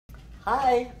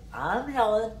Hi, I'm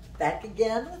Helen, back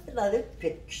again with another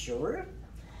picture.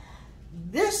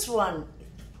 This one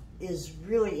is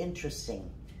really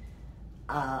interesting.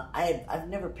 I've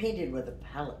never painted with a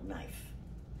palette knife,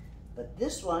 but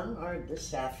this one, or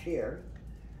this half here,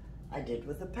 I did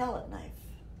with a palette knife.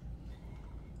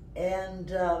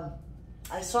 And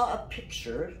I saw a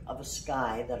picture of a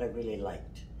sky that I really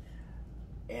liked.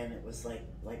 And it was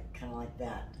kind of like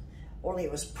that. Only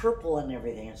it was purple and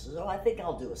everything. I said, oh, I think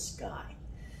I'll do a sky.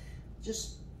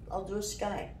 I'll do a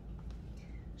sky.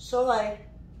 So I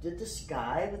did the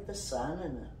sky with the sun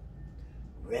and the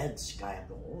red sky. I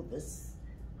go, oh,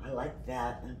 I like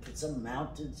that. And put some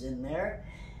mountains in there.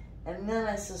 And then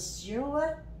I says, you know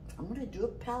what? I'm gonna do a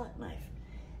palette knife.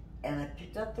 And I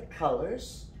picked up the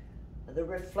colors, the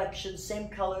reflections, same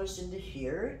colors into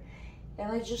here.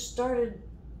 And I just started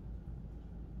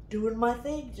doing my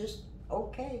thing,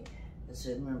 okay. I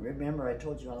said, remember I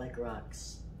told you I like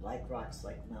rocks,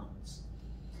 like mountains.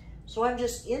 So I'm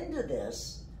just into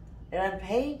this, and I'm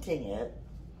painting it.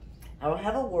 I don't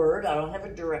have a word, I don't have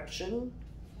a direction.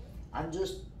 I'm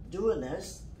just doing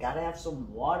this. Gotta have some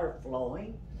water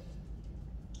flowing.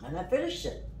 And I finished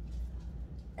it.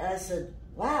 And I said,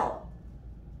 wow,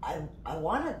 I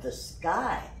wanted the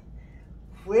sky.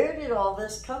 Where did all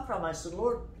this come from? I said,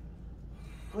 Lord,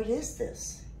 what is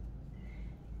this?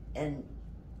 And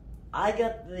I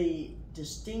got the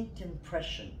distinct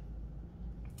impression,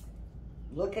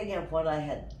 looking at what I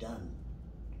had done,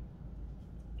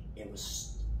 it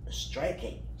was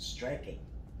striking.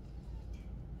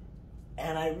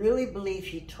 And I really believe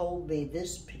he told me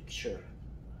this picture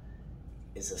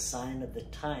is a sign of the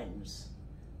times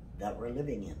that we're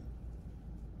living in.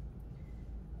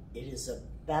 It is a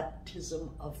baptism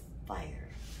of fire.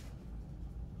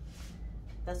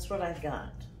 That's what I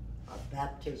got. A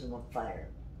baptism of fire.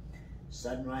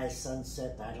 Sunrise,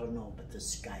 sunset, I don't know, but the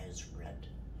sky is red.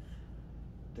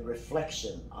 The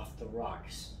reflection off the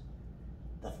rocks,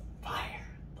 the fire,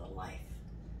 the life,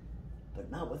 but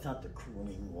not without the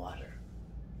cooling water.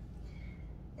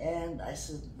 And I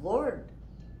said, Lord,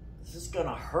 is this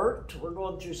gonna hurt? We're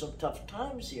going through some tough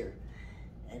times here.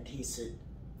 And he said,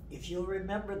 if you'll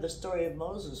remember the story of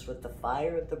Moses with the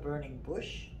fire at the burning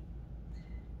bush,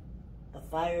 the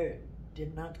fire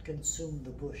did not consume the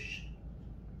bush.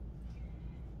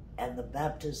 And the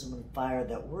baptism of fire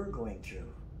that we're going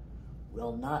through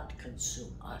will not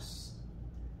consume us.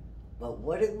 But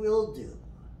what it will do,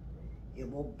 it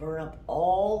will burn up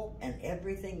all and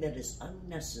everything that is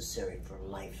unnecessary for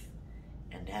life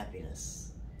and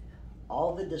happiness.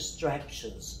 All the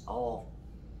distractions,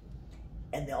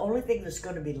 and the only thing that's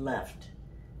going to be left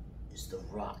is the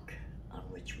rock on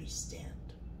which we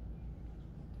stand.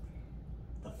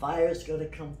 The fire is going to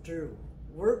come through.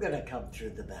 We're going to come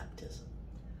through the baptism.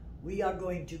 We are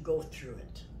going to go through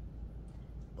it.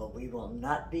 But we will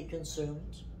not be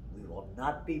consumed. We will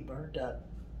not be burnt up.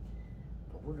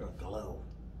 But we're going to glow.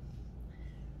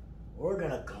 We're going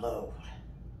to glow.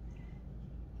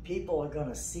 People are going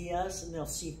to see us and they'll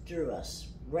see through us,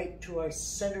 right to our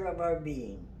center of our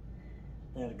being.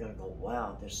 They're going to go,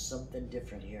 wow, there's something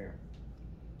different here.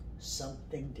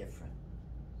 Something different.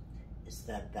 It's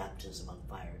that baptism of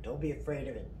fire. Don't be afraid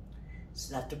of it.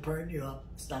 It's not to burn you up.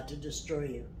 It's not to destroy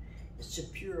you. It's to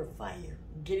purify you.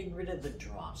 Getting rid of the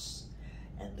dross.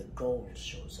 And the gold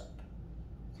shows up.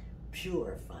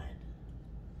 Purified.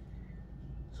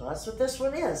 So that's what this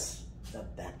one is. The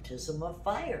baptism of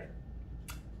fire.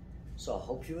 So I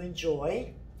hope you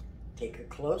enjoy. Take a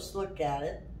close look at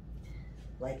it.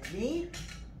 Like me,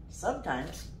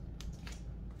 sometimes,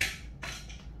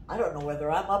 I don't know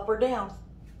whether I'm up or down.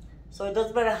 So it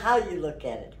doesn't matter how you look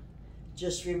at it.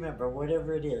 Just remember,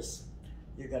 whatever it is,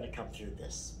 you're going to come through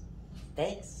this.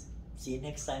 Thanks. See you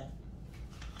next time.